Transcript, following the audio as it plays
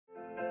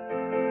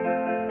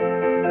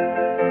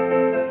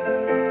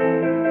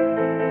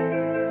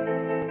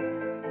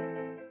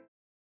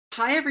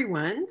Hi,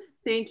 everyone.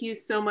 Thank you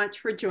so much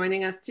for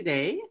joining us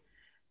today.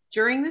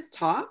 During this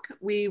talk,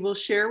 we will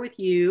share with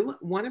you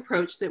one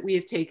approach that we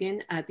have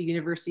taken at the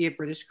University of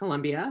British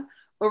Columbia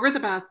over the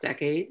past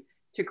decade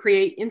to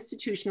create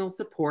institutional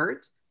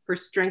support for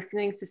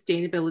strengthening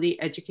sustainability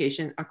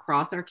education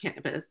across our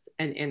campus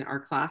and in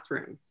our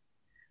classrooms.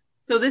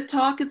 So this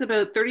talk is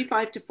about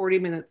 35 to 40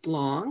 minutes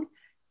long,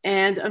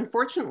 and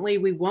unfortunately,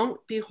 we won't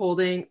be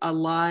holding a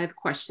live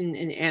question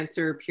and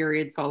answer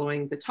period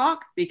following the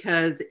talk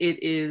because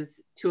it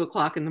is 2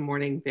 o'clock in the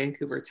morning,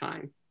 Vancouver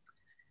time.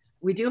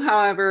 We do,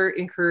 however,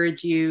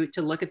 encourage you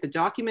to look at the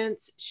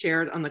documents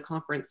shared on the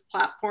conference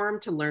platform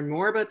to learn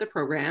more about the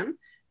program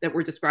that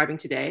we're describing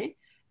today.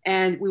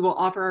 And we will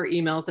offer our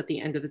emails at the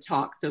end of the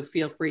talk, so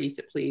feel free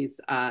to please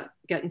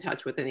get in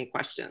touch with any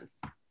questions.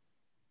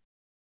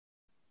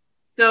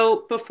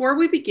 So before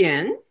we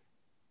begin,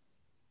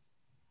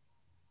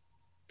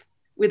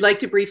 we'd like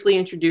to briefly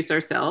introduce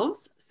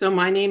ourselves. So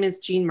my name is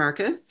Jean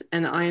Marcus,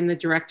 and I am the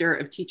Director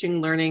of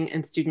Teaching, Learning,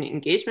 and Student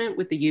Engagement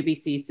with the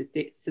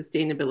UBC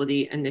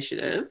Sustainability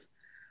Initiative.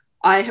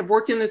 I have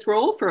worked in this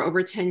role for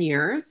over 10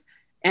 years,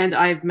 and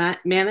I've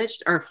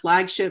managed our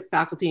flagship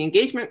faculty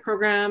engagement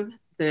program,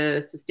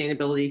 the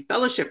Sustainability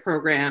Fellowship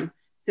Program,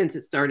 since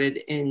it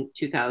started in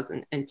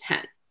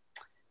 2010.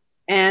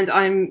 And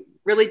I'm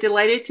really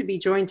delighted to be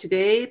joined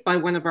today by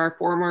one of our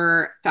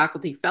former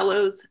faculty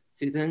fellows,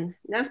 Susan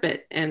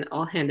Nesbit, and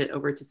I'll hand it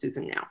over to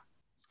Susan now.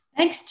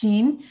 Thanks,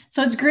 Jean.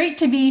 So it's great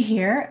to be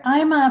here.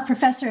 I'm a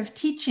professor of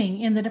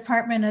teaching in the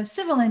Department of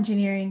Civil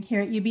Engineering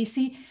here at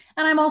UBC,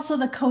 and I'm also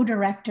the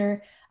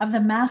co-director of the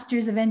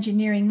Masters of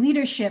Engineering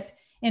Leadership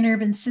in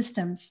Urban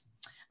Systems.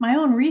 My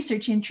own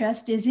research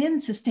interest is in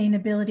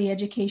sustainability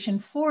education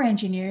for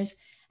engineers,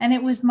 and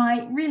it was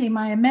really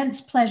my immense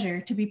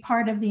pleasure to be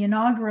part of the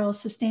inaugural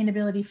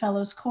Sustainability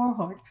Fellows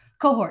cohort.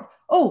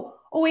 Oh,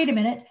 wait a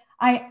minute.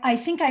 I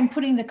think I'm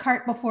putting the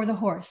cart before the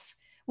horse.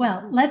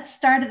 Well, let's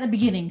start at the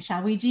beginning,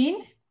 shall we,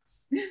 Jean?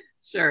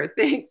 Sure.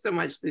 Thanks so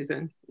much,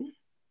 Susan.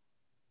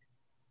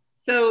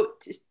 So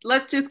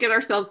let's just get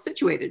ourselves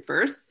situated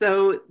first.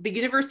 So the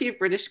University of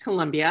British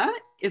Columbia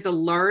is a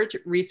large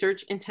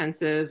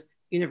research-intensive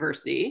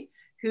university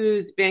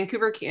whose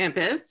Vancouver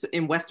campus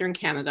in Western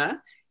Canada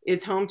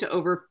is home to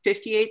over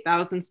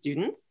 58,000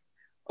 students,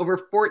 over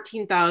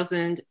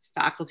 14,000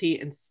 faculty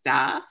and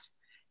staff,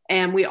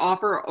 and we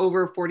offer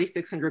over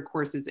 4,600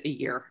 courses a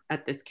year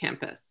at this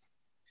campus.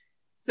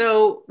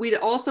 So we'd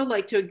also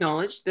like to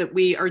acknowledge that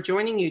we are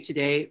joining you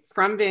today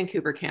from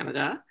Vancouver,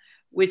 Canada,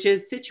 which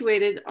is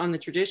situated on the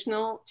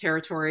traditional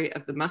territory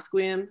of the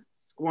Musqueam,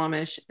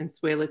 Squamish, and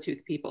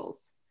Tsleil-Waututh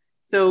peoples.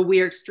 So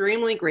we are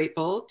extremely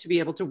grateful to be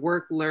able to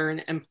work, learn,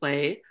 and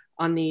play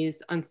on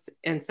these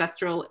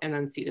ancestral and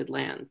unceded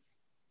lands.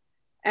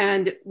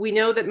 And we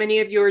know that many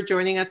of you are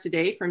joining us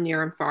today from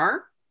near and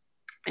far,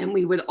 and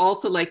we would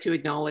also like to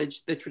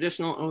acknowledge the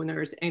traditional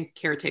owners and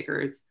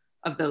caretakers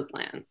of those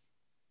lands.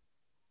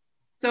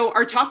 So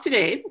our talk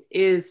today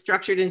is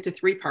structured into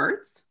 3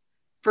 parts.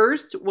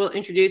 First, we'll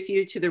introduce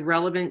you to the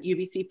relevant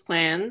UBC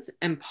plans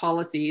and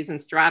policies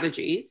and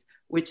strategies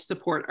which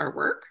support our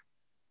work.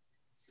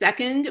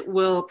 Second,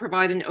 we'll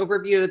provide an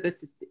overview of the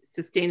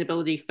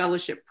Sustainability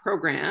Fellowship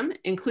Program,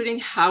 including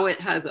how it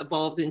has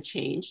evolved and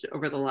changed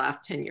over the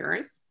last 10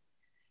 years.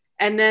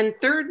 And then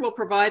third, we'll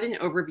provide an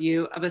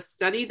overview of a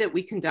study that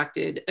we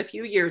conducted a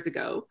few years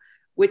ago,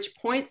 which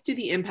points to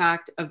the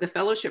impact of the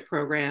fellowship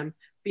program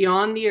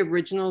beyond the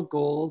original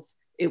goals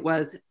it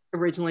was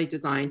originally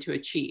designed to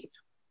achieve.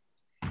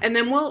 And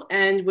then we'll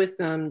end with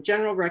some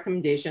general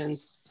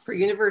recommendations for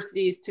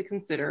universities to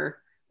consider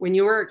when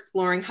you are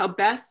exploring how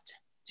best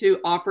to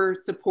offer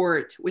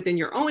support within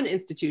your own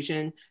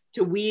institution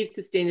to weave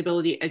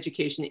sustainability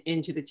education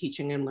into the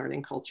teaching and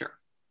learning culture.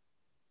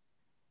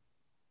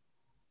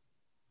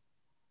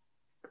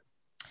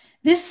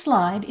 This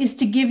slide is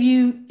to give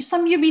you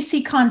some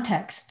UBC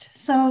context.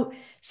 So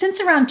since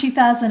around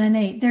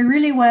 2008, there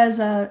really was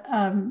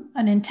an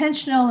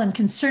intentional and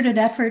concerted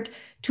effort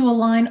to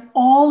align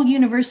all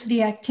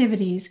university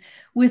activities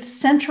with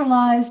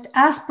centralized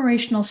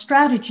aspirational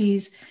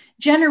strategies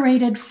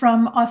generated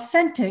from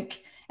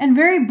authentic and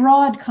very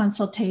broad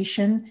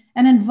consultation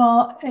and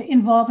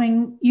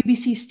involving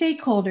UBC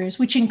stakeholders,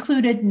 which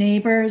included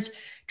neighbors,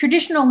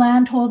 traditional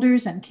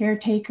landholders and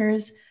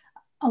caretakers,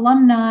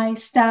 alumni,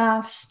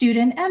 staff,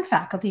 student, and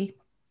faculty.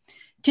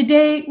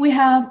 Today, we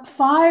have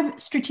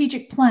 5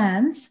 strategic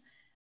plans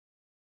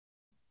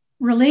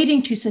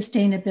relating to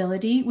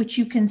sustainability, which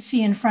you can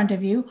see in front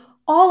of you,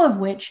 all of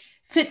which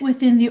fit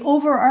within the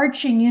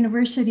overarching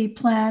university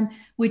plan,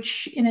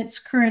 which in its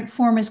current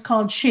form is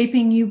called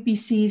Shaping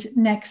UBC's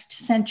Next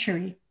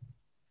Century.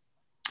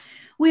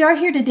 We are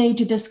here today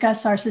to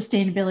discuss our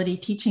Sustainability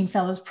Teaching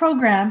Fellows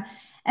program.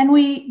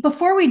 And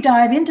before we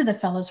dive into the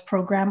Fellows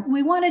program,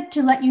 we wanted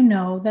to let you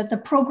know that the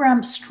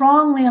program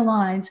strongly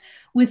aligns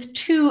with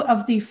 2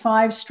 of the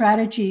 5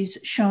 strategies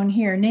shown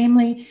here,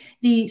 namely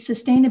the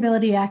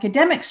Sustainability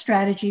Academic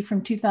Strategy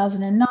from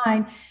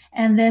 2009,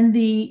 and then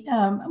the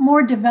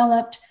more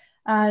developed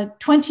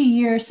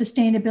 20-year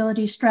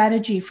sustainability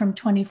strategy from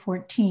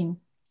 2014.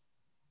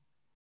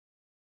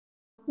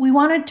 We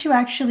wanted to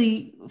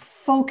actually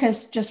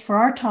focus just for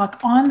our talk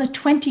on the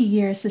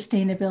 20-year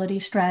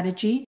sustainability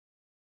strategy.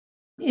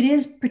 It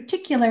is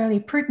particularly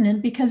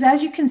pertinent because,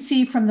 as you can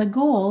see from the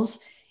goals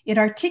it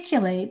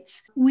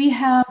articulates, we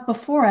have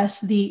before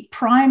us the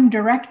prime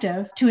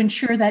directive to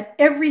ensure that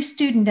every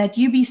student at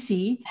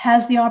UBC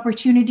has the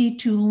opportunity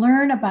to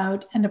learn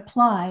about and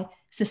apply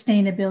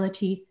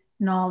sustainability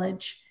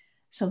knowledge.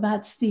 So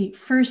that's the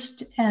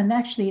first, and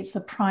actually it's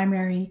the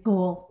primary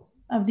goal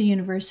of the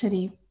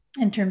university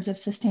in terms of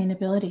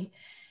sustainability.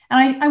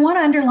 And I want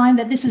to underline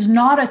that this is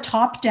not a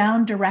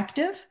top-down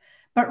directive,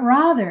 but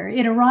rather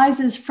it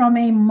arises from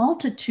a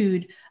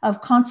multitude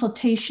of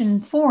consultation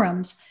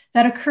forums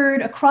that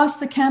occurred across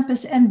the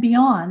campus and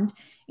beyond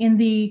in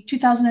the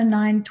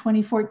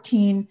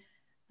 2009-2014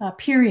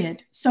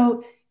 period.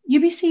 So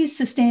UBC's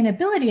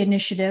sustainability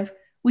initiative,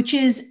 which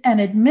is an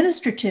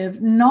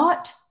administrative,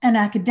 not an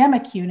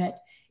academic unit,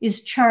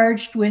 is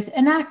charged with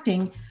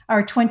enacting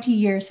our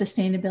 20-year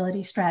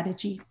sustainability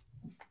strategy.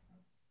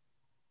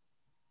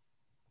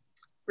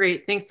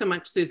 Great, thanks so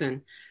much,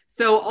 Susan.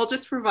 So I'll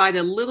just provide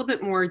a little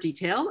bit more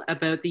detail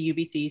about the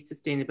UBC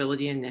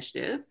Sustainability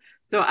Initiative.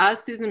 So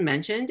as Susan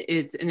mentioned,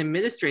 it's an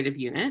administrative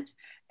unit,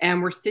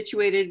 and we're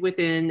situated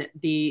within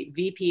the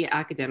VP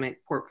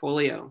academic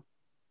portfolio.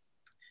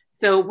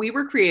 So we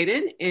were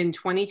created in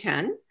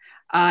 2010,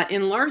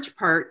 in large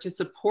part to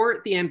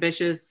support the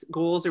ambitious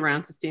goals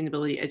around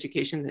sustainability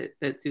education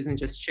that Susan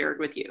just shared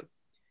with you.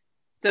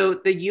 So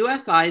the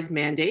USI's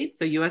mandate,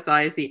 so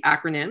USI is the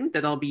acronym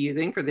that I'll be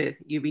using for the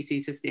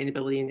UBC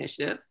Sustainability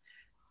Initiative.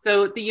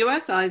 So the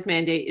USI's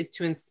mandate is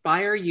to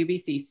inspire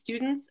UBC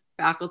students,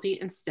 faculty,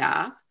 and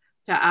staff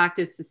to act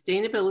as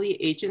sustainability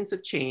agents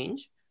of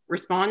change,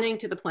 responding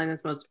to the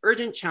planet's most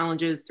urgent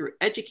challenges through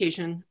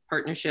education,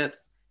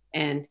 partnerships,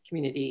 and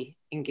community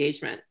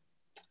engagement.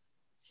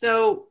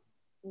 So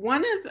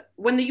when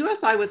the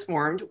USI was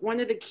formed, one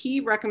of the key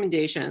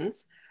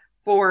recommendations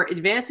for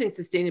advancing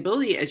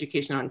sustainability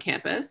education on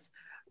campus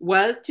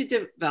was to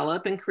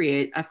develop and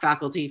create a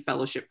faculty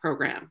fellowship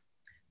program.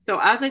 So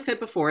as I said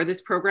before,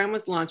 this program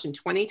was launched in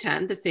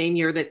 2010, the same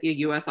year that the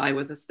USI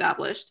was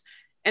established.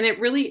 And it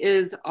really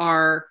is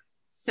our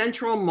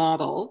central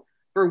model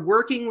for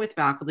working with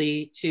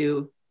faculty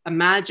to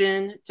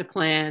imagine, to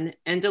plan,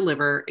 and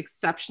deliver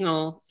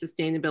exceptional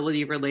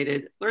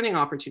sustainability-related learning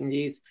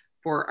opportunities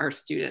for our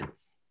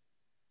students.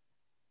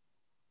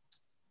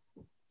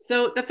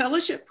 So the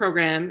fellowship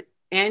program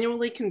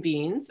annually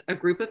convenes a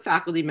group of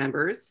faculty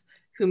members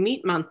who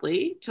meet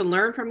monthly to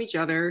learn from each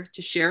other,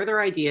 to share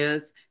their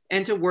ideas,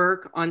 and to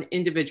work on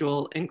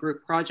individual and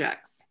group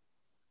projects.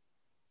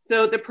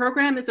 So the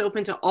program is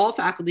open to all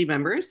faculty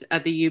members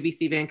at the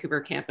UBC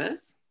Vancouver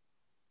campus.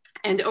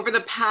 And over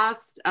the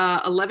past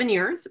 11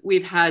 years,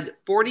 we've had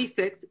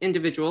 46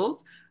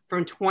 individuals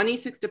from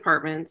 26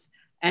 departments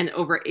and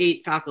over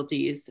 8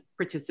 faculties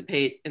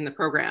participate in the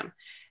program.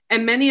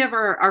 And many of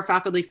our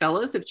faculty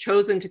fellows have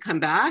chosen to come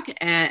back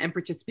and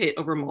participate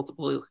over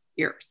multiple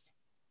years.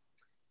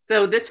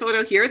 So this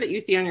photo here that you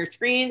see on your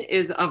screen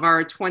is of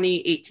our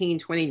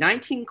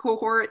 2018-2019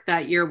 cohort.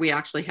 That year, we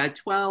actually had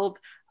 12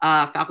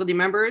 faculty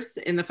members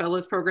in the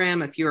fellows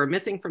program. A few are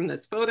missing from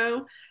this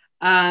photo.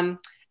 And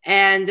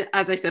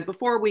as I said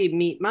before, we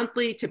meet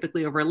monthly,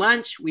 typically over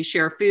lunch. We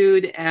share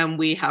food and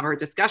we have our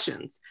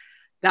discussions.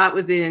 That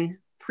was in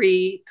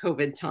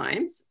pre-COVID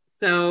times.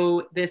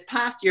 So this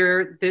past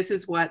year, this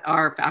is what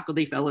our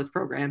faculty fellows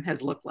program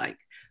has looked like.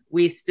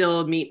 We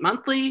still meet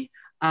monthly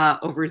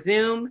over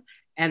Zoom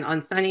and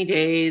on sunny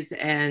days.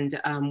 And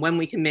when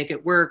we can make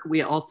it work,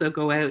 we also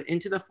go out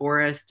into the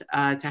forest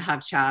to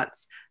have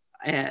chats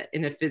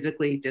in a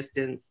physically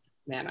distanced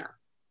manner.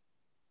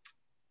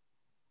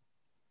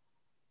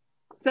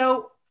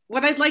 So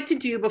what I'd like to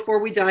do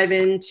before we dive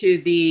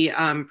into the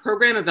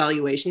program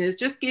evaluation is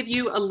just give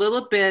you a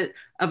little bit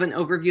of an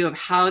overview of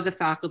how the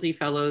Faculty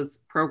Fellows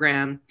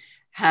program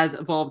has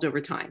evolved over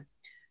time.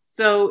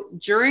 So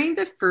during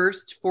the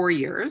first 4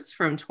 years,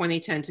 from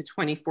 2010 to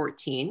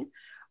 2014,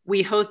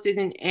 we hosted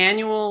an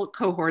annual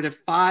cohort of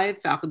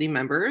 5 faculty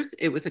members.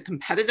 It was a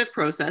competitive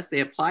process. They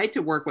applied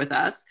to work with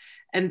us,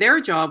 and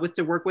their job was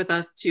to work with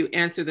us to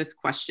answer this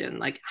question,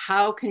 like,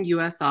 how can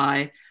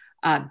USI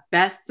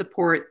best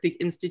support the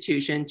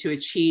institution to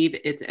achieve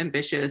its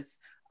ambitious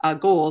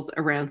goals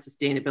around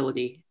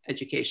sustainability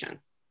education?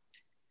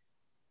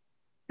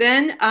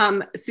 Then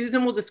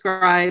Susan will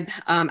describe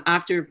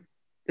after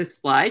this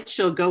slide,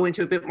 she'll go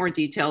into a bit more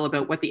detail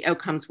about what the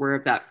outcomes were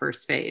of that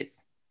first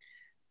phase.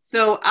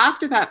 So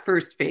after that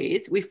first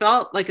phase, we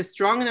felt like a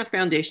strong enough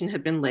foundation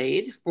had been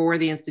laid for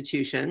the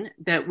institution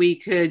that we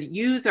could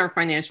use our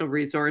financial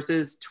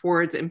resources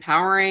towards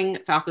empowering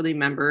faculty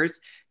members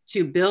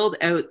to build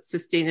out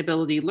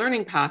sustainability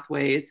learning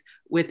pathways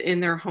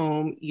within their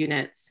home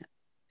units,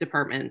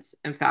 departments,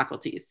 and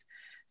faculties.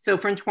 So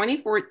from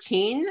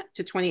 2014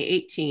 to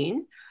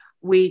 2018,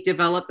 we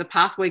developed the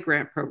Pathway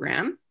Grant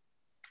Program,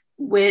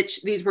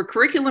 which these were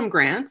curriculum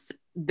grants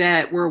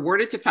that were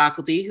awarded to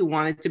faculty who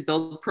wanted to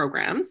build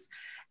programs.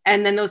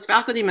 And then those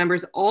faculty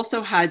members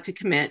also had to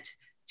commit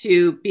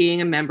to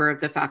being a member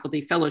of the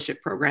faculty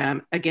fellowship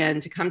program, again,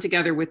 to come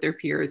together with their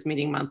peers,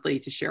 meeting monthly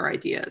to share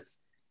ideas.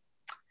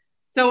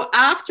 So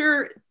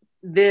after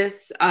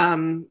this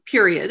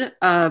period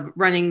of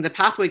running the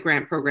Pathway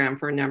Grant Program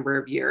for a number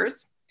of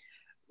years,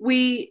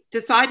 we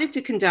decided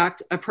to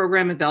conduct a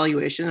program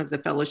evaluation of the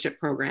fellowship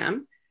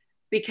program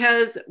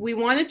because we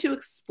wanted to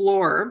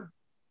explore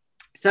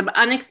some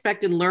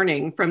unexpected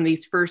learning from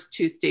these first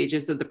two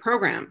stages of the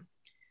program.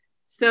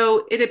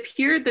 So it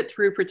appeared that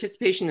through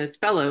participation as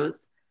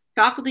fellows,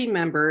 faculty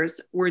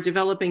members were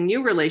developing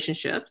new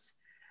relationships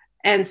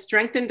and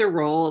strengthened their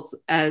roles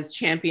as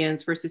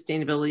champions for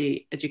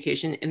sustainability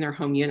education in their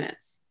home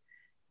units.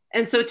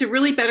 And so to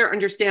really better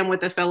understand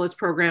what the Fellows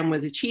Program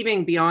was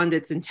achieving beyond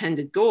its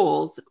intended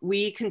goals,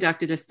 we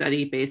conducted a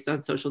study based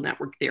on social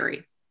network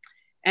theory.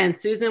 And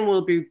Susan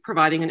will be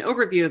providing an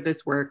overview of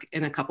this work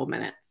in a couple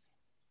minutes.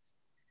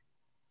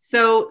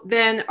 So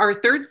then our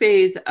third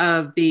phase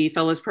of the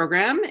Fellows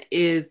Program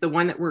is the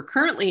one that we're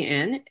currently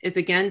in, is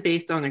again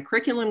based on a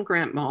curriculum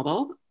grant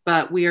model,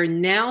 but we are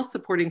now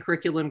supporting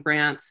curriculum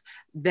grants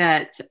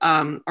that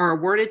are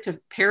awarded to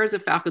pairs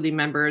of faculty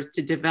members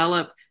to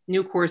develop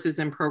new courses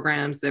and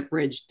programs that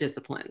bridge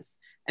disciplines.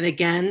 And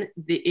again,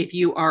 if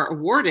you are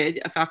awarded,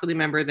 a faculty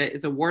member that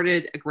is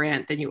awarded a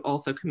grant, then you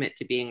also commit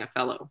to being a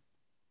fellow.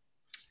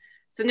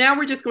 So now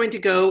we're just going to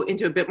go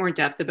into a bit more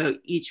depth about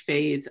each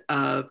phase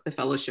of the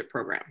fellowship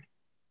program.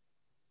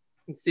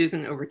 And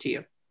Susan, over to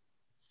you.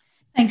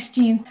 Thanks,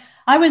 Jean.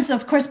 I was,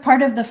 of course,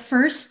 part of the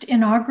first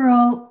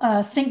inaugural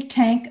think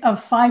tank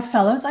of 5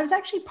 fellows. I was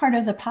actually part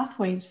of the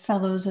Pathways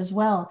Fellows as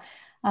well.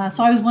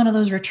 So I was one of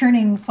those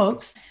returning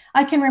folks.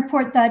 I can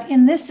report that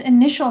in this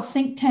initial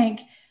think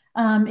tank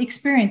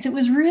experience, it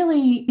was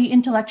really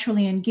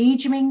intellectually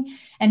engaging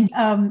and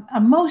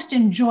a most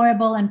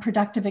enjoyable and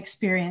productive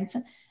experience.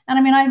 And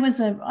I mean, I was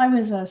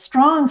a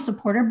strong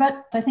supporter,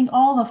 but I think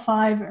all the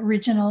 5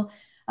 original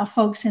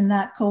folks in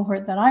that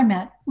cohort that I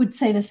met would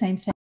say the same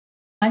thing.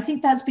 I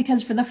think that's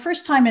because for the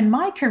first time in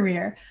my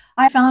career,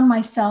 I found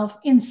myself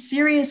in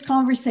serious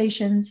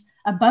conversations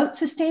about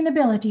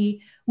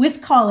sustainability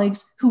with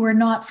colleagues who were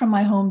not from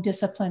my home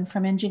discipline,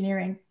 from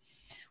engineering.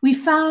 We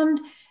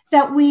found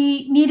that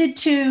we needed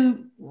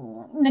to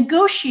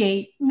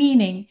negotiate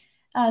meaning.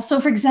 So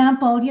for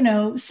example, you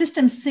know,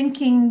 systems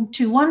thinking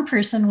to one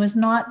person was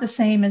not the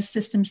same as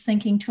systems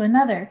thinking to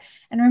another.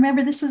 And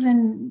remember, this was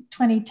in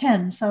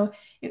 2010, so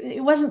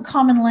it wasn't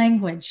common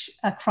language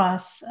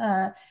across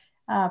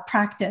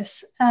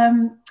practice.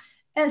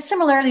 And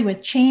similarly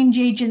with change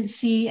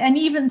agency and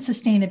even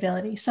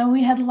sustainability. So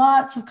we had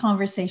lots of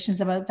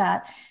conversations about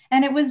that.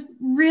 And it was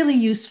really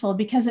useful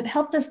because it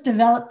helped us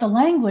develop the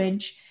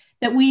language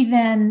that we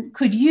then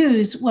could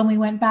use when we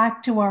went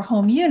back to our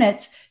home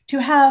units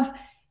to have,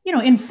 you know,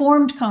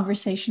 informed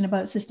conversation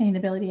about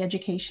sustainability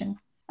education.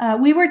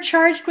 We were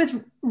charged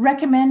with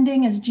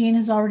recommending, as Jean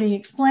has already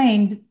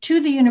explained, to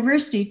the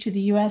university, to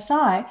the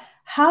USI,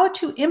 how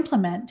to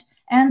implement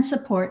and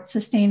support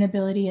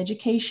sustainability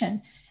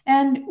education.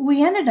 And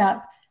we ended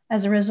up,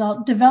 as a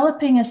result,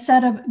 developing a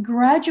set of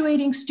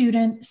graduating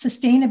student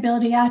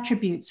sustainability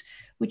attributes,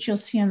 which you'll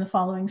see on the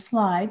following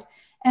slide,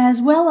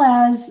 as well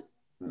as,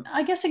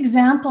 I guess,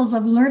 examples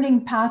of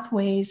learning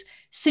pathways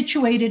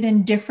situated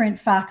in different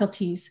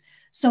faculties.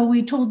 So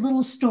we told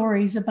little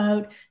stories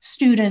about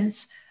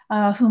students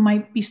who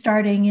might be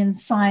starting in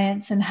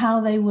science and how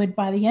they would,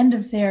 by the end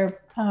of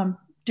their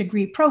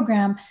degree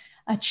program,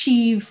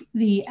 achieve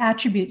the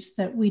attributes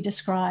that we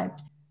described.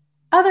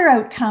 Other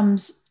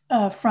outcomes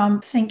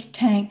from think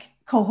tank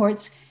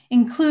cohorts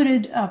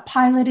included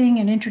piloting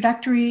an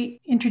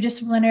introductory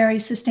interdisciplinary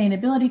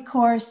sustainability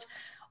course,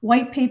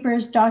 white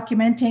papers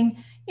documenting,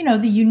 you know,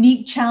 the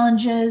unique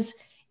challenges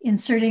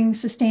inserting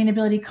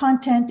sustainability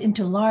content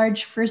into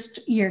large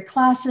first-year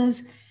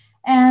classes,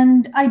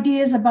 and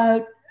ideas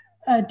about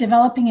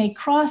developing a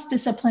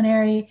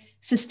cross-disciplinary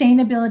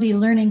sustainability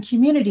learning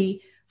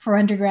community for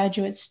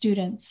undergraduate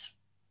students.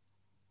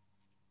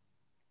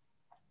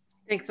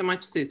 Thanks so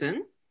much,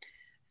 Susan.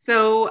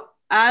 So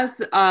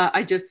as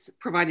I just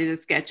provided a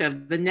sketch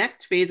of, the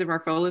next phase of our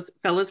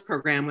fellows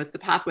program was the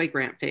Pathway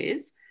Grant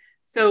phase.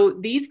 So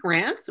these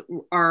grants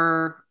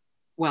are,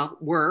 well,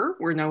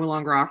 we're no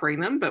longer offering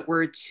them, but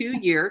were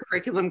 2-year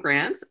curriculum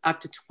grants up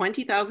to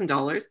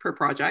 $20,000 per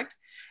project.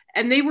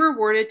 And they were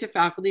awarded to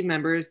faculty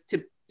members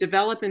to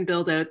develop and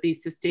build out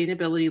these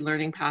sustainability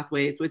learning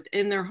pathways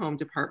within their home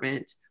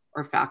department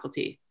or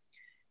faculty.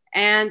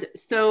 And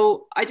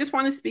so I just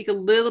want to speak a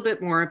little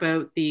bit more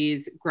about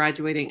these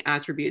graduating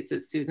attributes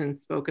that Susan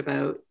spoke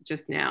about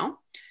just now.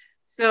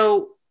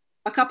 So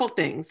a couple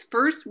things.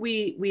 First,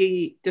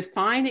 we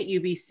define at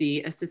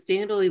UBC a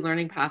sustainability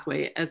learning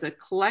pathway as a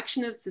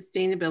collection of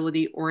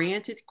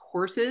sustainability-oriented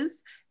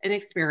courses and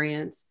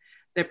experience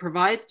that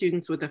provide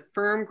students with a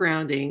firm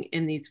grounding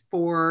in these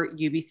 4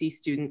 UBC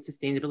student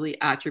sustainability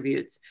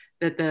attributes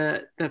that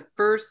the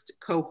first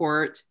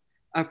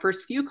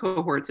few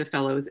cohorts of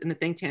fellows in the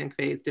think tank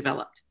phase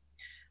developed.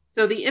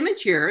 So the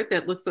image here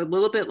that looks a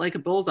little bit like a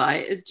bullseye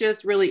is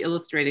just really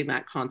illustrating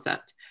that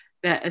concept,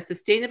 that a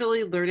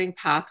sustainability learning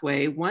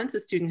pathway, once a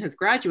student has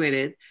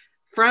graduated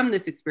from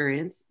this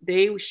experience,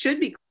 they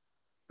should be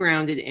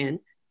grounded in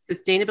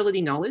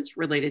sustainability knowledge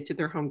related to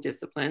their home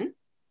discipline.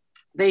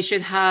 They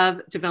should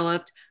have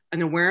developed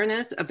an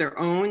awareness of their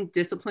own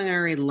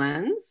disciplinary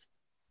lens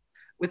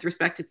with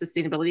respect to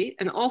sustainability,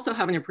 and also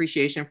have an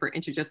appreciation for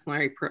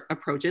interdisciplinary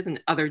approaches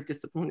and other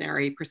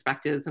disciplinary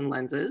perspectives and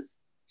lenses.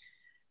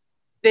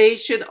 They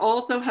should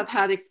also have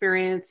had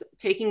experience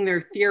taking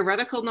their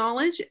theoretical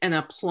knowledge and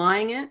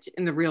applying it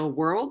in the real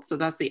world. So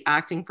that's the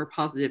acting for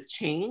positive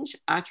change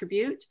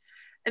attribute.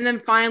 And then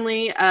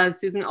finally, as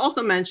Susan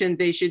also mentioned,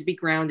 they should be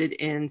grounded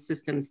in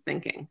systems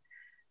thinking.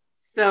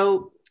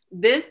 So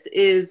this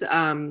is,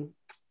 and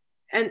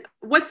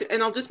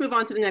I'll just move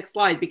on to the next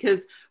slide,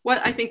 because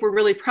what I think we're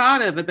really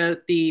proud of about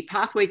the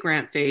pathway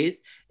grant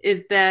phase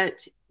is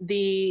that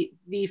the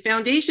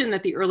foundation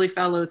that the early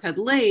fellows had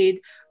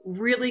laid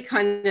really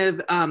kind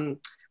of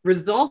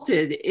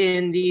resulted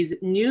in these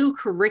new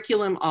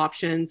curriculum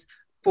options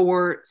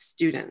for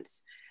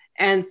students.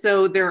 And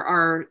so there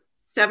are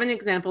 7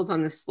 examples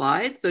on this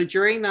slide. So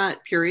during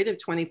that period of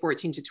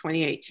 2014 to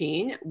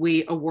 2018,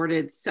 we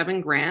awarded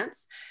 7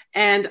 grants.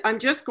 And I'm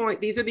just going,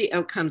 these are the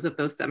outcomes of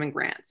those 7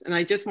 grants. And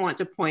I just want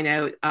to point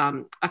out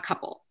a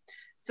couple.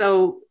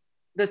 So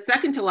the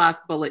second to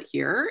last bullet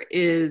here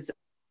is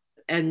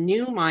a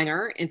new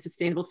minor in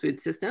sustainable food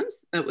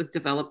systems that was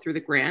developed through the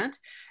grant.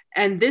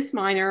 And this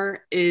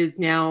minor is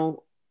now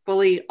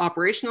fully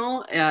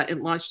operational.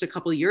 It launched a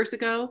couple of years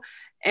ago.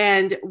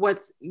 And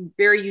what's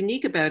very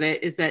unique about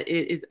it is that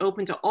it is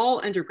open to all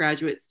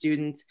undergraduate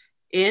students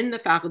in the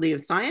Faculty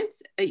of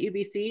Science at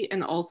UBC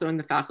and also in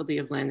the Faculty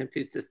of Land and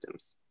Food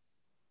Systems.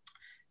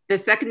 The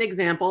second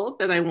example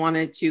that I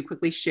wanted to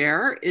quickly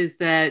share is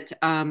that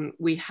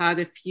we had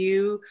a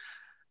few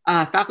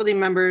faculty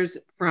members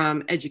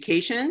from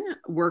education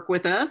work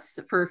with us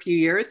for a few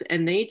years,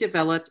 and they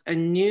developed a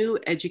new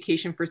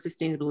Education for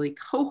Sustainability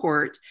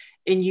cohort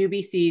in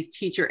UBC's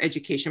teacher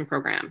education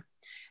program.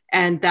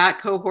 And that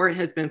cohort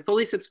has been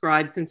fully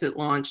subscribed since it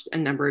launched a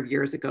number of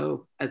years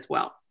ago as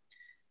well.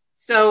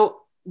 So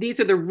these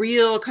are the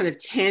real kind of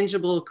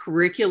tangible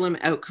curriculum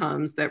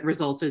outcomes that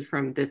resulted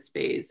from this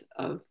phase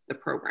of the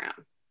program.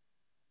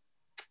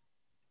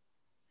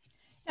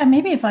 Yeah,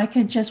 maybe if I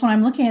could just, when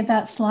I'm looking at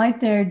that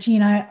slide there,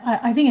 Jean,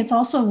 I think it's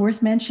also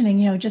worth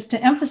mentioning, just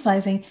to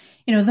emphasizing,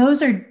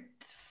 those are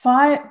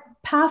 7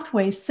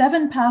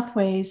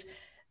 pathways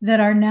that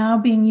are now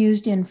being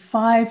used in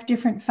 5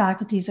 different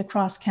faculties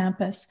across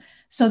campus.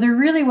 So there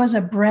really was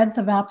a breadth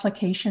of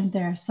application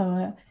there. So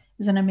it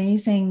was an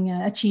amazing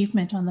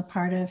achievement on the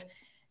part of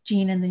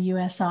Jean and the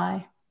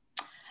USI.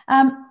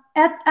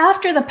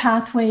 After the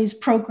Pathways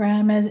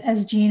program,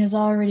 as Jean has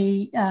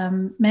already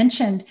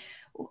mentioned,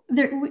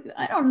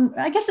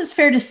 I guess it's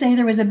fair to say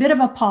there was a bit of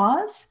a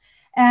pause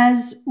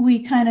as we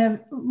kind of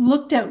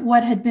looked at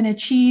what had been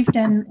achieved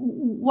and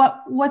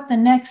what the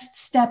next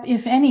step,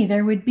 if any,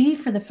 there would be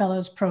for the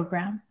Fellows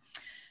program.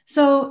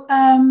 So,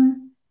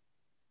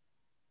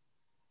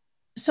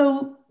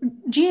 so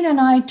Jean and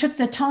I took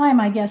the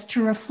time, I guess,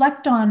 to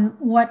reflect on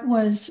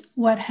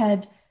what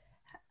had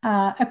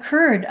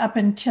occurred up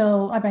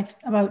until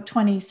about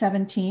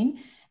 2017,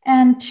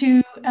 and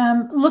to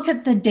look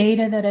at the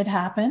data that had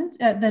happened,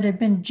 that had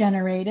been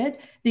generated,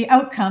 the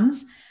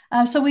outcomes.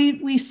 So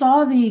we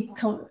saw the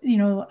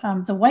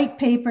white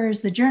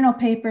papers, the journal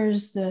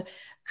papers, the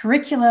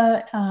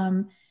curricula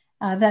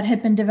that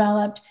had been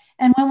developed.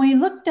 And when we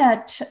looked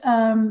at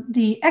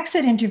the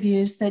exit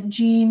interviews that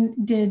Jean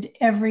did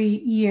every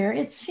year,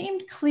 it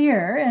seemed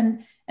clear,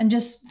 and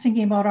just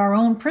thinking about our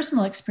own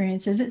personal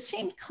experiences, it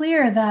seemed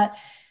clear that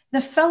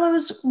the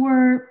fellows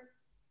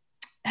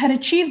had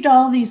achieved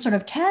all these sort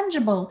of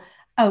tangible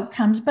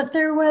outcomes, but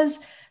there was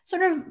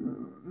sort of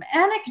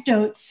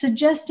anecdotes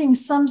suggesting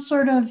some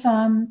sort of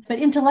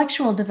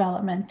intellectual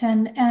development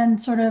and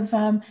sort of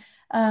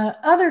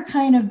other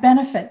kind of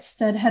benefits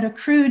that had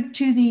accrued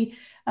to the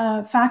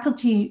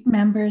faculty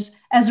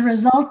members as a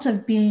result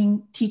of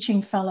being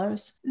teaching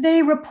fellows.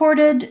 They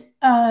reported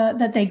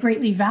that they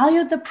greatly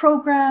valued the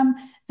program,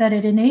 that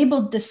it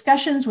enabled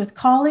discussions with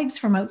colleagues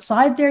from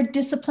outside their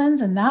disciplines,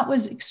 and that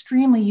was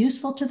extremely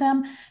useful to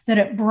them, that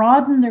it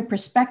broadened their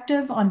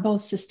perspective on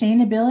both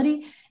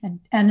sustainability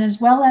and as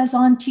well as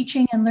on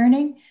teaching and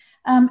learning,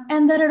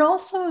 and that it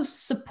also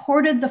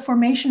supported the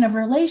formation of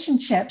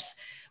relationships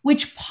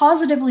which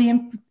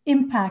positively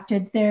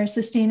impacted their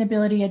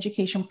sustainability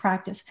education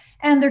practice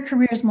and their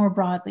careers more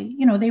broadly.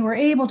 They were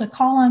able to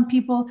call on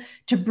people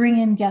to bring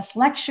in guest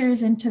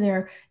lectures into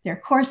their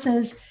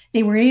courses.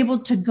 They were able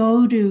to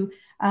go to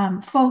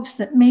folks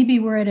that maybe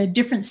were at a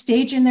different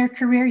stage in their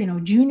career.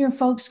 Junior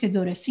folks could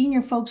go to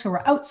senior folks who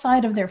were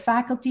outside of their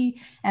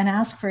faculty and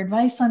ask for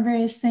advice on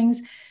various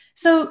things.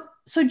 So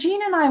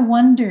Jean and I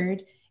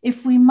wondered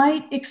if we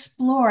might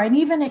explore and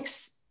even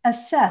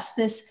assess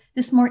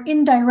this more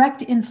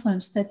indirect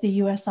influence that the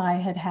USI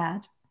had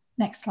had.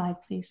 Next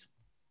slide, please.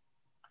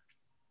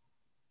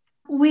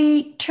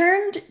 we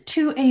turned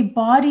to a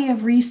body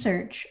of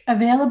research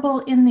available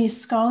in the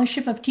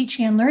Scholarship of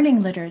Teaching and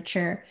Learning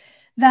literature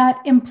that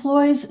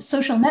employs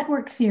social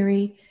network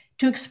theory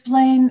to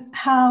explain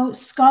how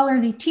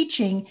scholarly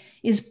teaching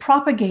is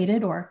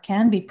propagated or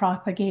can be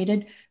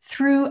propagated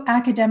through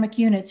academic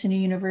units in a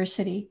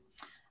university.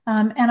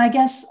 And I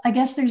guess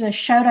there's a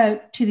shout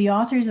out to the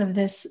authors of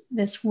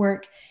this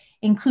work,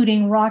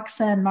 including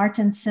Roxa and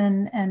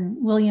Martinson and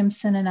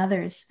Williamson and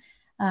others.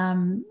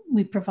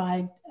 We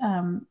provide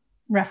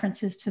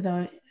references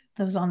to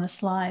those on the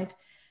slide.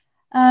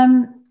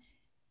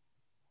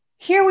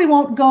 Here we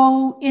won't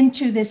go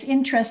into this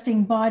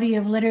interesting body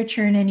of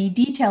literature in any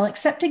detail,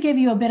 except to give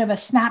you a bit of a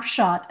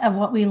snapshot of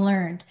what we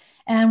learned.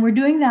 And we're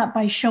doing that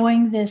by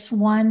showing this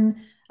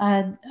one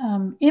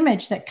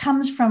image that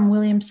comes from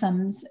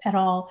Williamson's et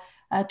al.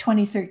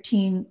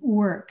 2013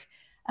 work.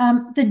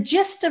 The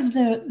gist of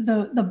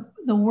the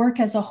work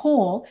as a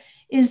whole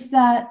is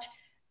that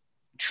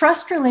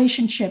trust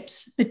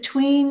relationships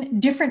between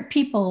different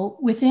people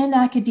within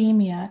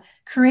academia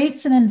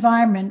creates an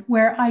environment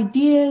where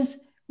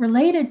ideas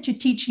related to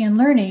teaching and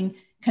learning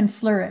can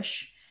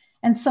flourish.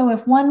 And so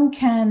if one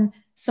can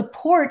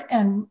support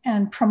and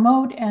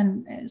promote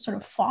and sort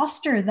of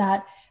foster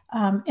that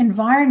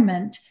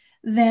environment,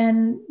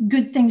 then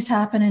good things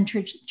happen in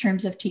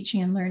terms of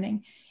teaching and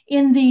learning.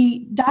 In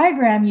the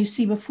diagram you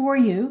see before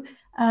you,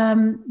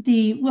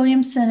 the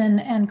Williamson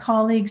and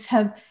colleagues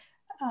have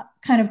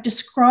kind of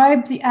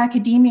described the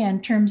academia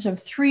in terms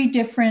of three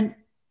different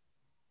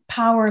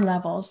power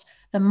levels.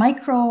 The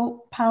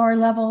micro power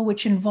level,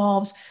 which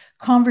involves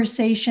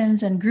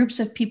conversations and groups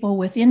of people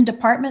within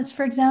departments,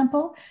 for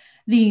example.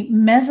 The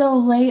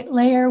meso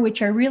layer,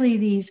 which are really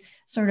these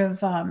sort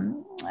of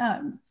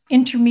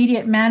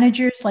intermediate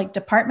managers like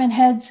department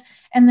heads,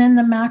 and then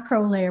the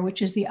macro layer,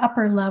 which is the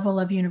upper level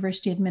of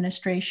university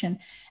administration.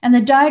 And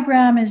the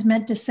diagram is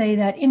meant to say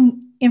that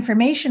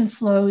information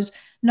flows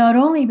not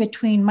only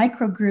between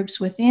microgroups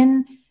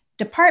within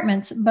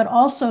departments, but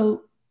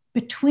also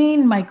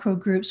between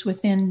microgroups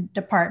within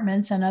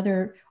departments and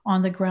other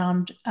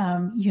on-the-ground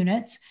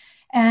units,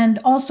 and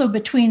also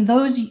between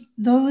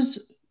those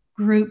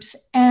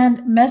groups and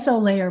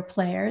mesolayer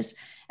players.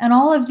 And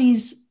all of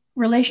these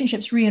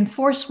relationships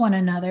reinforce one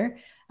another,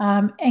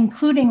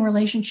 including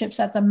relationships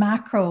at the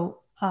macro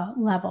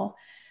level.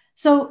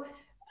 So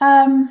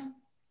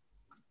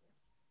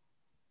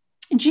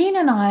Jean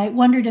and I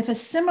wondered if a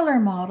similar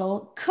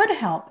model could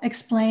help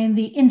explain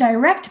the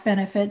indirect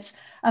benefits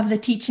of the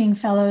Teaching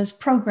Fellows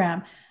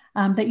program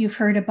that you've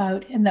heard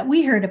about and that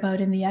we heard about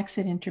in the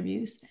exit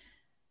interviews.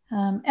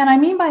 And I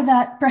mean by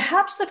that,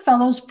 perhaps the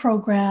Fellows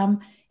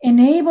program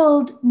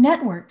enabled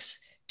networks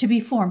to be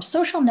formed,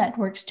 social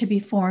networks to be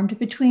formed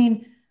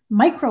between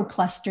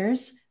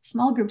microclusters,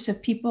 small groups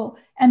of people,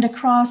 and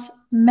across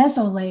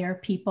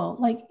mesolayer people,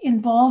 like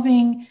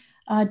involving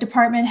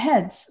department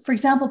heads. For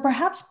example,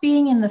 perhaps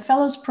being in the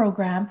Fellows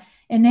program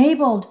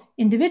enabled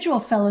individual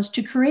fellows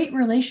to create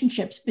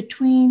relationships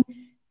between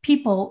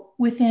people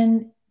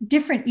within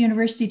different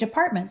university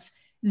departments.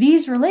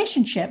 These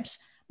relationships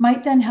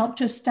might then help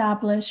to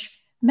establish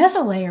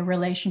mesolayer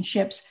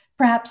relationships,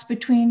 perhaps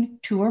between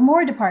two or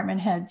more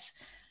department heads.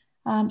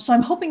 So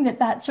I'm hoping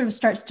that sort of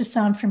starts to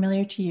sound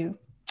familiar to you.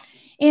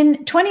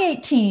 In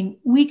 2018,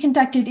 we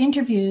conducted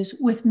interviews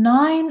with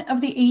 9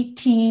 of the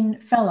 18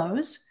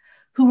 fellows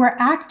who were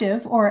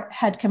active or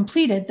had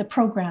completed the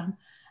program.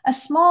 A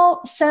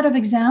small set of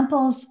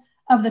examples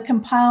of the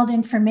compiled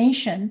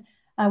information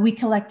we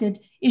collected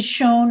is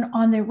shown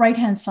on the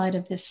right-hand side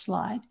of this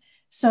slide.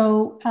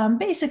 So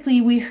basically,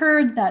 we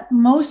heard that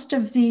most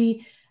of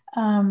the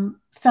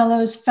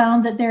fellows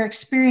found that their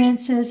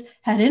experiences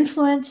had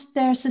influenced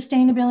their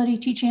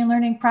sustainability teaching and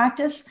learning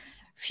practice,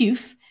 phew,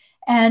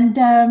 and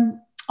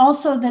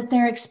also that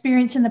their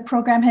experience in the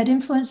program had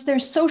influenced their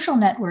social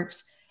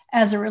networks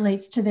as it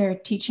relates to their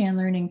teaching and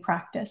learning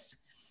practice.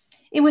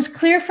 It was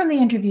clear from the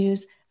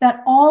interviews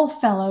that all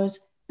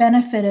fellows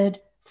benefited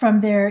from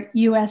their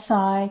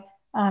USI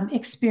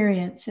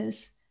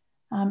experiences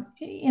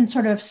in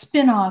sort of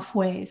spin-off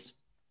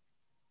ways.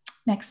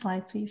 Next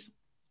slide, please.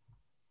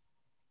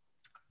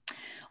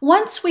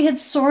 Once we had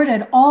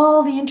sorted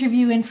all the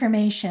interview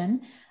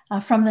information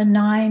from the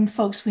 9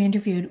 folks we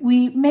interviewed,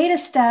 we made a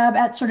stab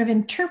at sort of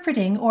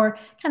interpreting or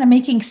kind of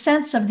making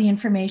sense of the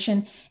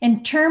information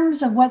in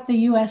terms of what the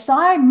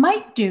USI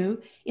might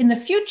do in the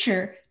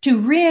future to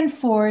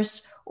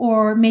reinforce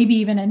or maybe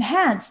even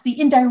enhance the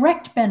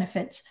indirect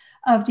benefits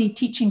of the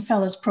Teaching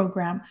Fellows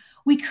program.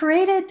 We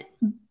created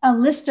a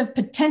list of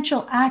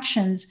potential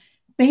actions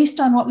based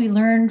on what we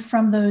learned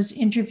from those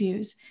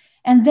interviews.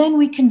 And then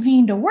we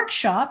convened a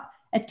workshop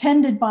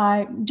attended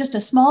by just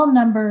a small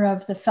number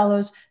of the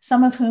fellows,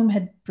 some of whom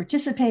had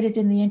participated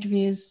in the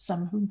interviews,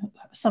 some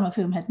of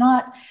whom had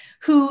not,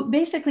 who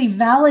basically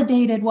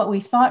validated what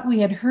we thought we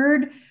had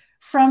heard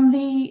from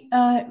the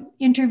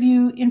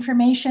interview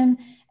information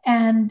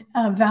and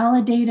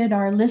validated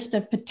our list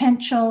of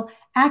potential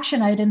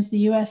action items the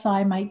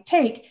USI might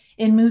take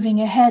in moving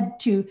ahead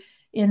to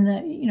in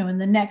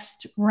the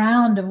next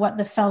round of what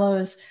the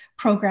fellows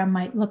program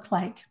might look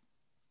like.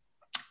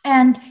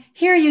 And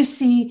here you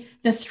see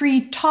the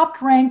 3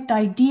 top-ranked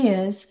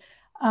ideas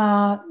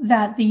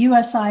that the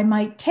USI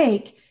might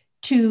take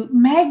to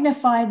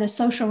magnify the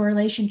social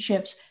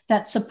relationships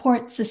that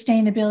support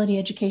sustainability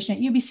education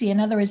at UBC. In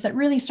other words, that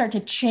really start to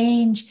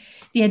change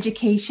the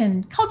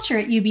education culture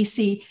at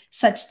UBC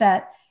such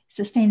that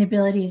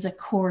sustainability is a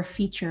core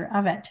feature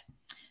of it.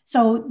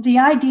 So the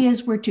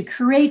ideas were to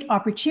create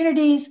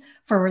opportunities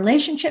for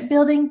relationship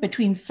building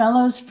between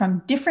fellows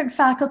from different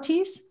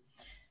faculties,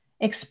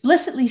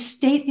 explicitly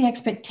state the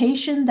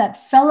expectation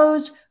that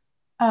fellows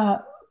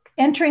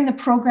entering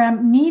the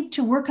program need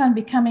to work on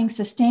becoming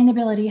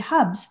sustainability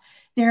hubs,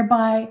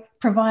 thereby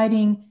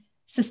providing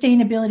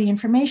sustainability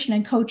information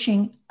and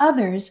coaching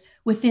others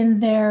within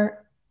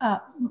their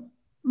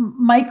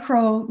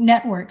micro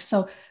networks.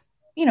 So,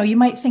 you know, you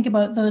might think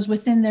about those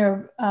within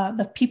their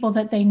the people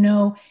that they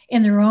know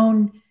in their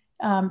own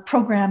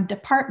program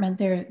department,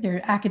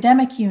 their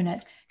academic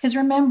unit. Because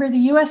remember,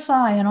 the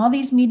USI and all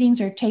these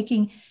meetings are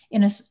taking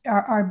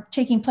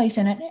place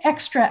in an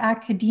extra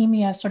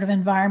academia sort of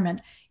environment,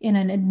 in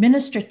an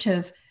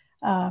administrative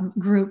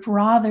group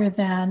rather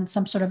than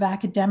some sort of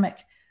academic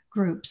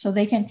group. So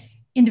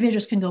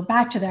individuals can go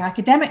back to their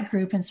academic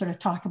group and sort of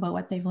talk about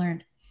what they've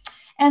learned.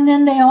 And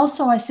then they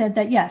also, I said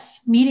that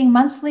yes, meeting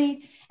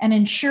monthly and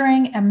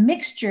ensuring a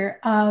mixture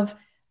of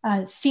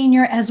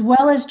senior as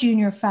well as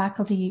junior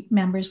faculty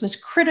members was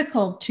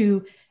critical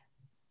to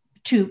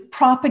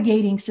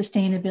propagating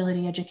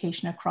sustainability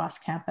education across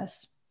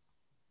campus.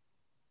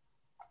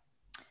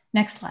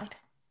 Next slide.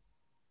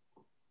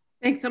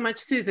 Thanks so much,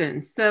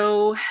 Susan.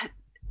 So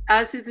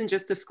as Susan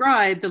just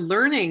described, the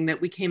learning that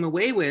we came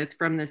away with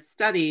from this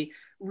study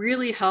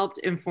really helped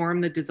inform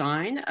the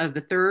design of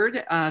the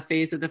 3rd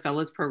phase of the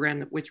Fellows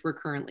Program, which we're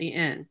currently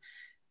in.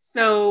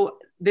 So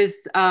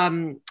this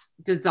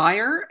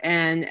desire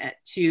and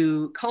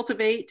to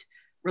cultivate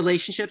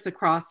relationships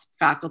across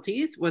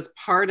faculties was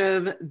part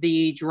of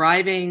the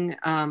driving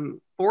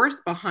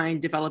force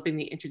behind developing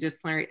the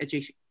interdisciplinary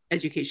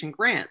education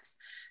grants.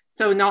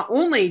 So not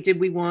only did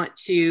we want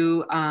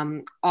to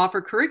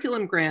offer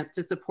curriculum grants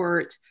to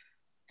support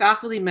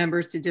faculty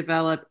members to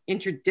develop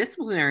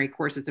interdisciplinary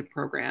courses and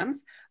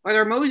programs, but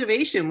our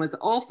motivation was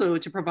also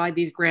to provide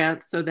these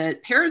grants so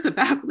that pairs of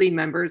faculty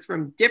members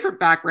from different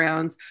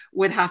backgrounds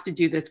would have to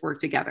do this work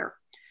together.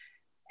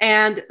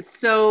 And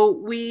so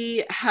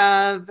we're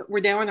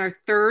now in our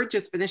 3rd,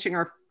 just finishing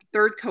our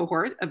 3rd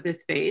cohort of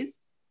this phase.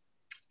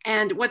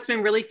 And what's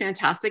been really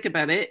fantastic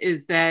about it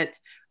is that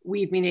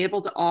we've been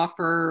able to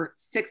offer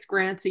 6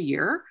 grants a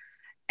year.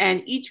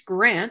 And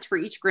for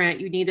each grant,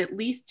 you need at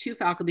least 2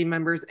 faculty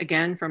members,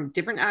 again, from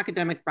different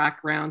academic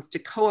backgrounds to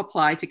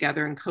co-apply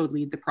together and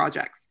co-lead the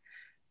projects.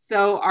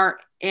 So our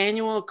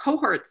annual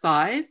cohort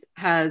size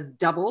has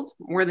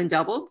more than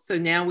doubled. So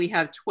now we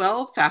have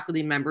 12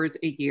 faculty members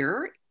a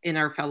year in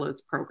our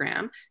fellows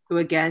program who,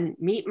 again,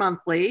 meet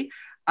monthly.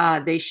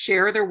 They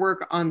share their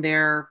work on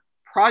their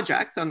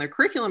projects, on their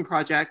curriculum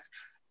projects,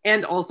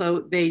 and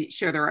also they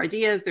share their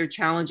ideas, their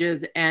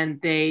challenges,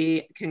 and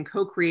they can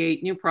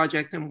co-create new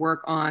projects and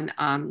work on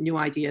new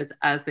ideas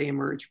as they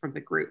emerge from the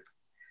group.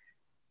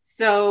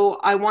 So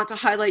I want to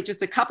highlight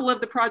just a couple of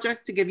the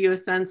projects to give you a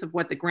sense of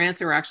what the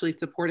grants are actually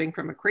supporting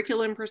from a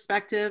curriculum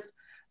perspective.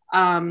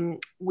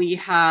 We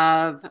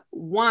have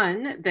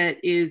one that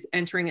is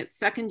entering its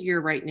 2nd year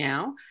right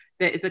now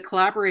that is a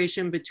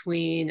collaboration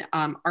between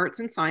arts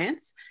and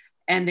science,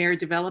 and they're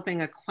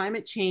developing a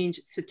climate change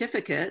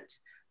certificate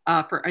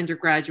for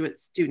undergraduate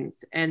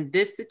students. And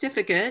this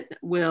certificate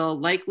will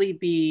likely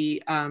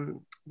be,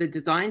 the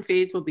design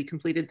phase will be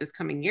completed this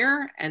coming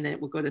year, and then it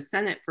will go to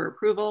Senate for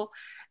approval.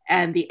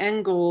 And the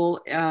end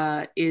goal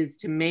is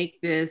to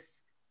make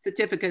this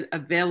certificate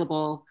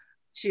available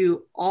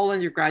to all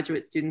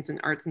undergraduate students in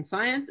arts and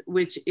science,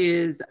 which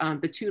is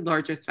the 2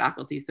 largest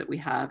faculties that we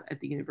have at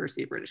the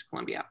University of British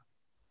Columbia.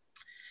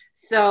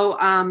 So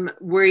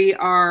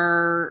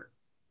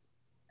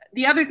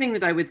the other thing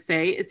that I would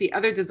say is the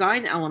other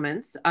design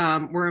elements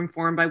were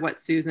informed by what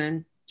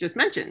Susan just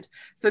mentioned.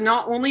 So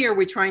not only are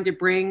we trying to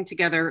bring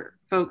together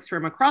folks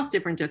from across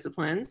different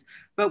disciplines,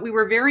 but we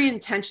were very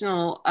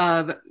intentional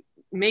of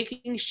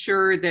making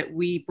sure that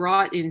we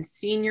brought in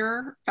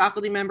senior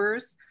faculty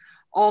members.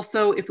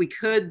 Also, if we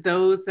could,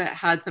 those that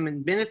had some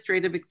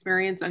administrative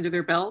experience under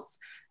their belts,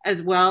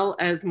 as well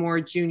as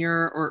more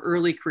junior or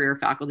early career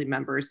faculty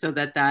members, so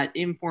that that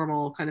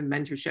informal kind of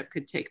mentorship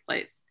could take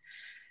place.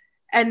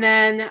 And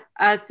then,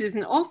 as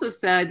Susan also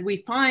said, we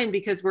find,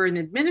 because we're an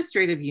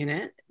administrative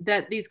unit,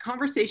 that these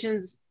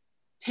conversations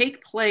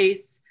take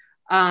place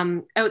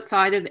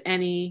outside of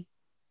any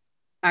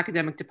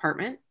academic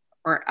department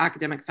or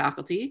academic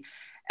faculty.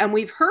 And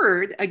we've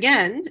heard,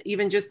 again,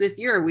 even just this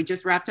year, we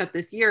just wrapped up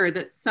this year,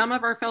 that some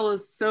of our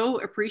fellows so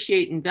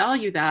appreciate and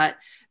value that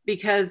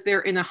because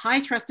they're in a high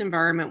trust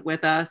environment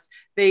with us.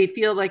 They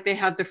feel like they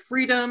have the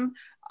freedom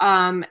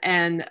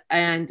and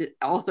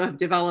also have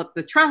developed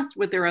the trust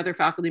with their other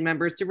faculty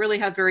members to really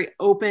have very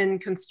open,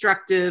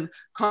 constructive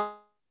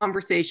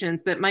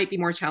conversations that might be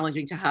more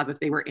challenging to have if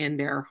they were in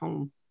their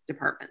home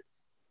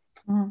departments.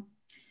 Mm.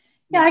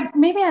 Yeah.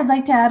 Maybe I'd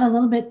like to add a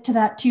little bit to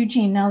that too,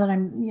 Jean, now that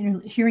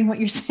I'm, hearing what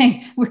you're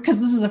saying, because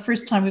this is the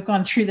first time we've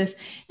gone through this,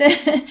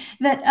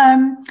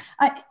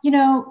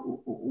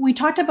 we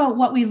talked about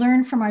what we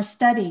learned from our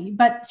study,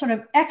 but sort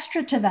of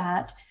extra to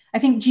that, I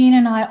think Jean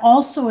and I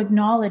also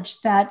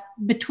acknowledged that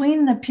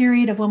between the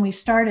period of when we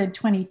started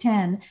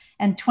 2010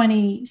 and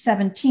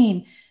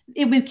 2017,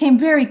 it became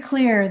very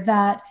clear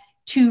that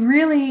to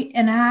really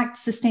enact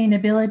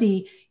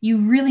sustainability, you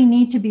really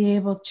need to be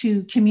able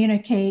to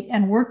communicate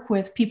and work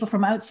with people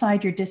from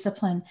outside your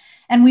discipline.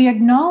 And we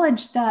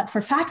acknowledge that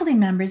for faculty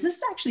members, this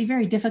is actually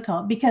very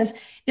difficult because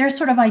their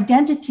sort of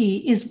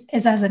identity is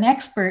as an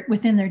expert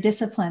within their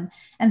discipline.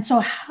 And so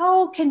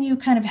how can you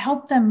kind of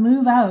help them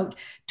move out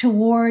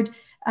toward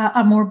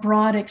a more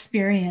broad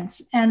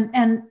experience?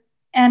 And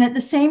at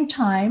the same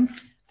time,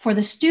 for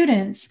the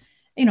students,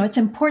 it's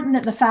important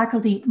that the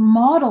faculty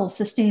model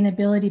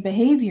sustainability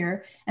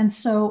behavior. And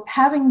so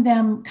having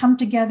them come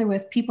together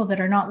with people that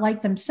are not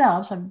like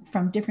themselves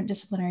from different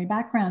disciplinary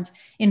backgrounds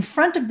in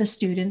front of the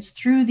students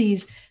through the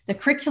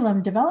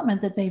curriculum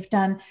development that they've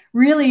done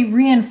really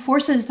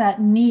reinforces that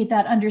need,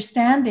 that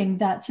understanding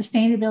that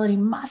sustainability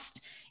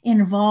must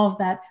involve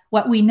that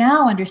what we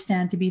now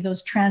understand to be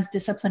those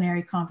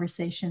transdisciplinary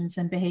conversations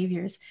and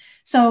behaviors.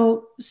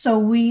 So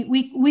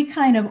we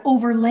kind of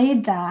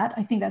overlaid that,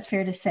 I think that's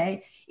fair to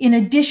say, in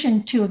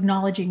addition to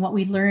acknowledging what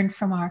we learned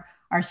from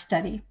our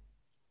study.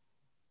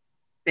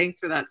 Thanks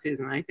for that,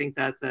 Susan. I think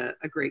that's a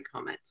great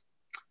comment.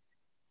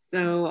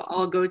 So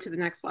I'll go to the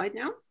next slide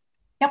now.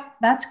 Yep,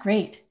 that's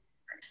great.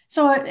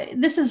 So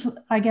this is,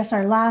 I guess,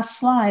 our last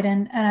slide.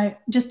 And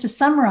just to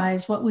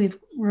summarize what we've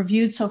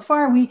reviewed so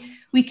far,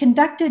 we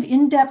conducted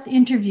in-depth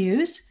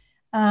interviews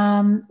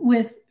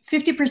with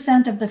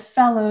 50% of the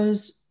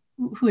fellows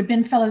who had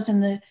been fellows in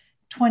the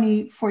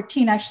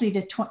 2014, actually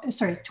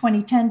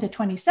 2010 to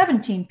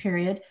 2017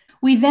 period.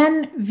 We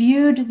then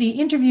viewed the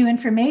interview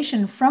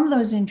information from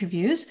those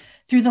interviews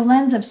through the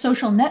lens of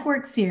social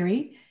network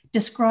theory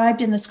described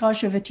in the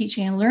Scholarship of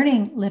Teaching and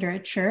Learning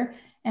literature.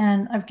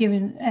 And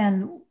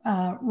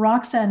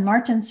Roxa and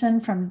Martinson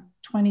from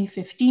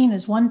 2015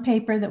 is one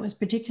paper that was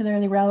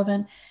particularly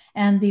relevant.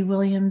 And the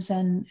Williams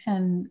and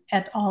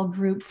et al.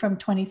 Group from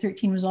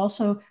 2013 was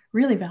also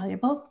really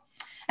valuable.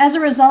 As a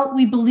result,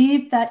 we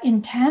believe that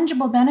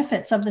intangible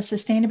benefits of the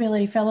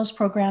Sustainability Fellows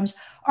programs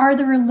are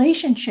the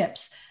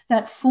relationships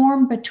that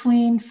form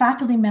between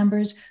faculty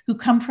members who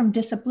come from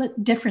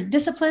different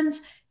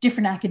disciplines,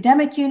 different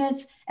academic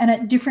units, and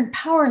at different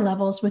power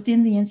levels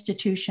within the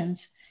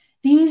institutions.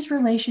 These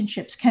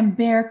relationships can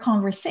bear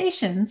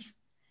conversations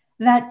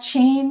that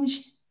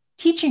change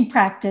teaching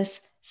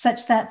practice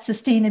such that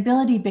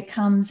sustainability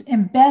becomes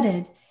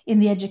embedded in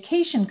the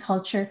education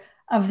culture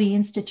of the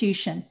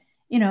institution.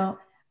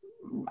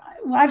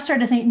 I've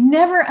started to think,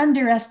 never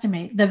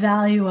underestimate the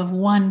value of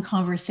one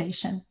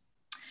conversation.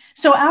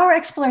 So our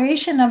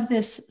exploration of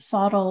this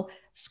Sottle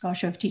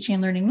Scholarship of Teaching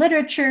and Learning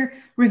literature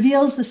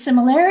reveals the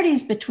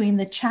similarities between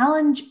the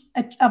challenge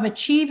of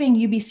achieving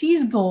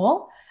UBC's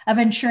goal of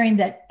ensuring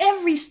that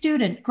every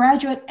student,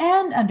 graduate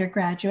and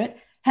undergraduate,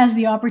 has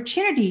the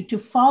opportunity to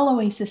follow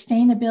a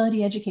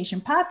sustainability education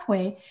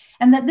pathway,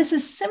 and that this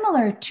is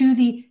similar to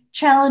the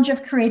challenge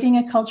of creating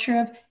a culture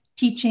of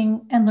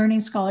teaching and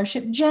learning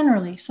scholarship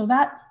generally. So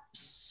that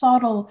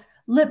Sottle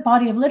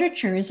body of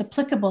literature is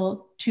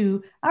applicable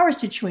to our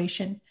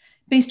situation.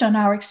 Based on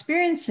our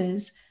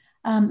experiences,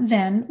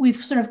 then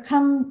we've sort of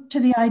come to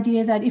the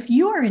idea that if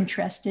you are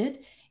interested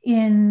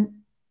in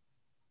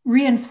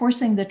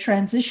reinforcing the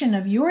transition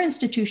of your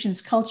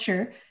institution's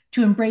culture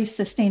to embrace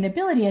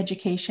sustainability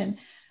education,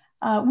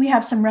 we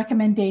have some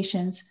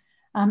recommendations.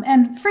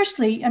 And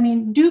firstly,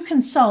 do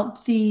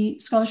consult the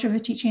Scholarship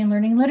of Teaching and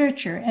Learning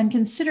literature and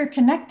consider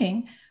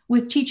connecting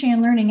with teaching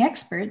and learning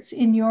experts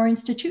in your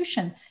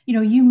institution.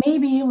 You may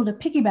be able to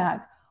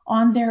piggyback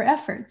on their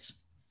efforts.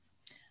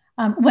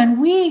 When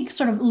we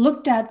sort of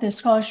looked at the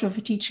Scholarship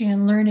of Teaching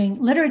and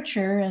Learning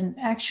literature, and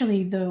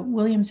actually the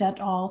Williams et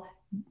al.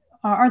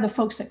 Are the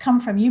folks that come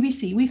from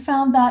UBC, we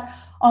found that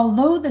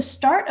although the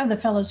start of the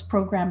Fellows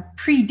Program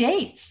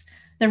predates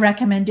the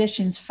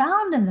recommendations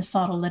found in the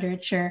Sottle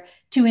literature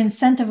to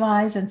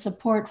incentivize and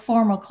support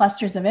formal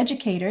clusters of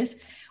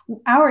educators,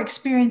 our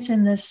experience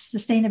in this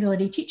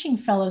Sustainability Teaching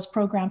Fellows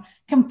Program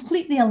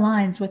completely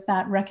aligns with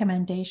that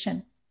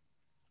recommendation.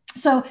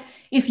 So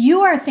if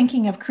you are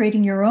thinking of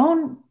creating your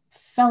own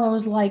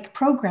Fellows-like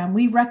program,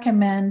 we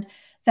recommend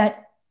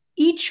that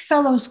each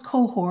Fellows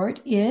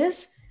cohort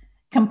is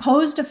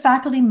composed of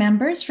faculty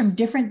members from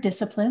different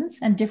disciplines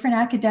and different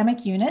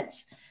academic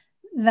units,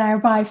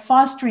 thereby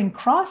fostering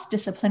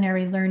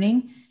cross-disciplinary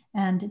learning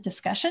and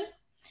discussion.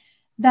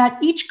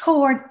 That each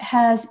cohort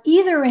has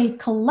either a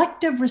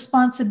collective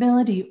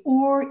responsibility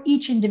or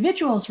each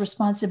individual's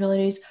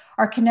responsibilities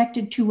are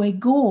connected to a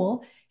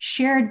goal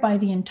shared by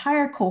the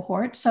entire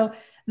cohort. So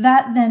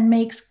that then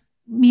makes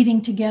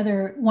meeting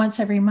together once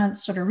every month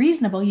sort of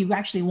reasonable. You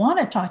actually want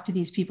to talk to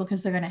these people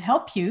because they're going to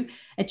help you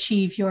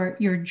achieve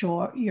your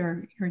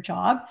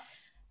job.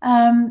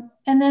 And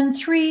then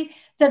 3,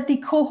 that the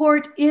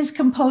cohort is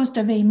composed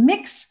of a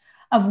mix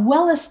of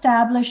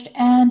well-established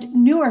and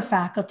newer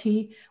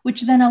faculty,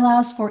 which then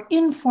allows for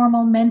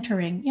informal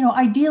mentoring.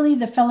 Ideally,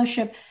 the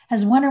fellowship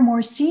has one or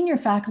more senior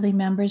faculty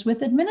members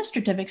with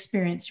administrative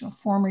experience,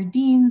 former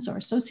deans or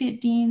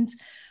associate deans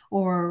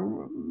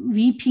or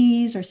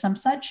VPs or some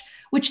such,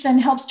 which then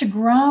helps to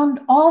ground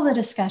all the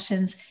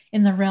discussions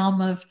in the realm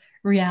of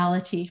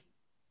reality.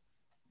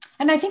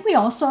 And I think we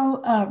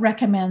also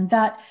recommend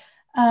that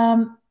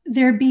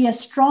there be a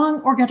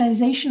strong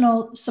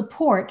organizational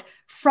support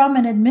from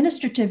an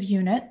administrative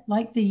unit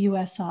like the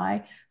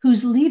USI,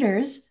 whose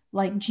leaders,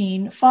 like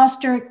Jean,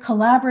 foster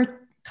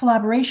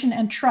collaboration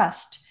and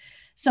trust.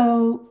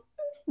 So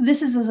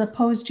this is as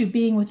opposed to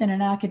being within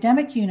an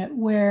academic unit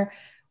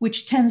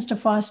which tends to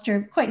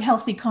foster quite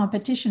healthy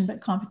competition,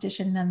 but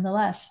competition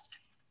nonetheless.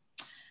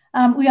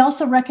 We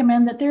also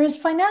recommend that there is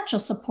financial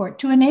support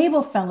to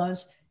enable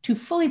fellows to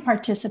fully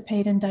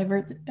participate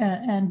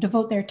and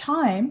devote their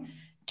time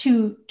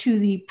to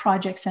the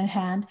projects at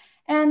hand,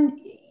 and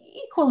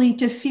equally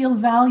to feel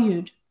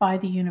valued by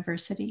the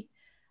university.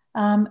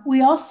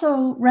 We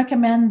also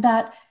recommend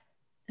that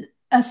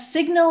a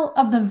signal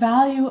of the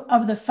value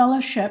of the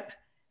fellowship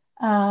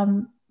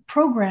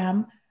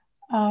program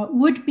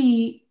would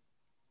be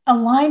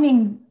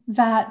aligning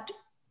that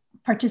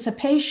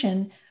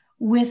participation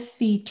with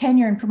the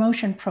tenure and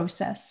promotion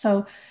process.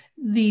 So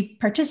the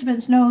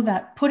participants know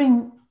that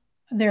putting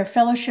their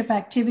fellowship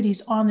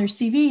activities on their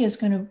CV is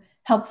going to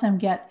help them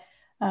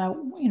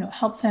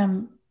help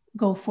them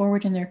go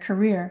forward in their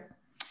career.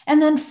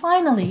 And then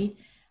finally,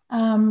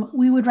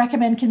 we would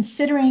recommend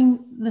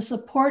considering the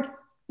support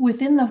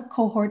within the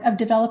cohort of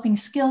developing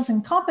skills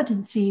and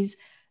competencies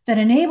that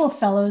enable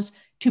fellows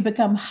to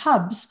become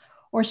hubs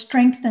or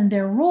strengthen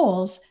their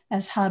roles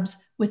as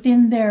hubs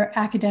within their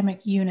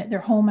academic unit, their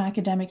home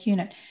academic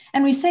unit.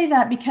 And we say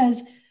that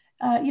because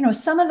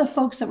some of the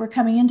folks that were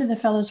coming into the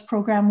fellows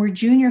program were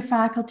junior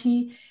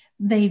faculty.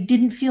 They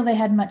didn't feel they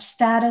had much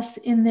status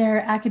in their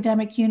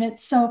academic unit.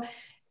 So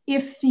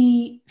if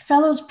the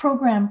fellows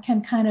program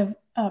can kind of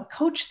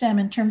coach them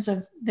in terms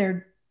of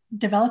their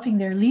developing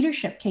their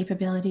leadership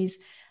capabilities,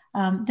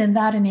 then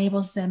that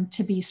enables them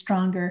to be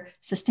stronger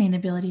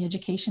sustainability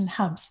education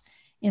hubs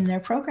in their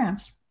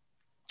programs.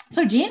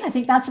 So Jean, I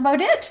think that's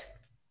about it.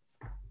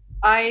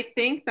 I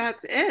think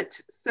that's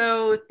it.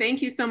 So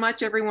thank you so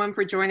much, everyone,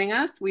 for joining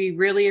us. We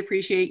really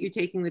appreciate you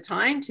taking the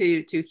time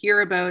to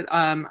hear about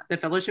the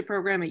fellowship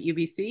program at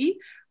UBC.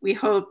 We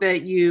hope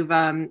that you've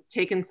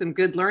taken some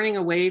good learning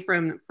away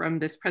from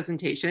this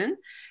presentation.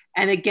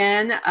 And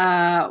again,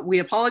 we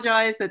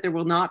apologize that there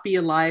will not be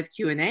a live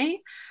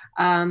Q&A,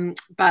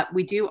 but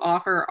we do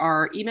offer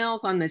our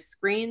emails on this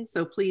screen.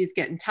 So please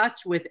get in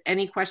touch with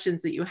any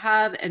questions that you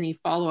have, any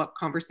follow-up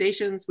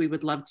conversations. We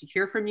would love to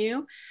hear from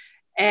you.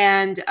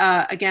 And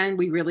again,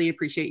 we really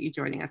appreciate you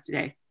joining us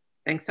today.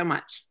 Thanks so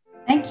much.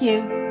 Thank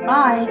you.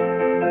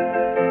 Bye.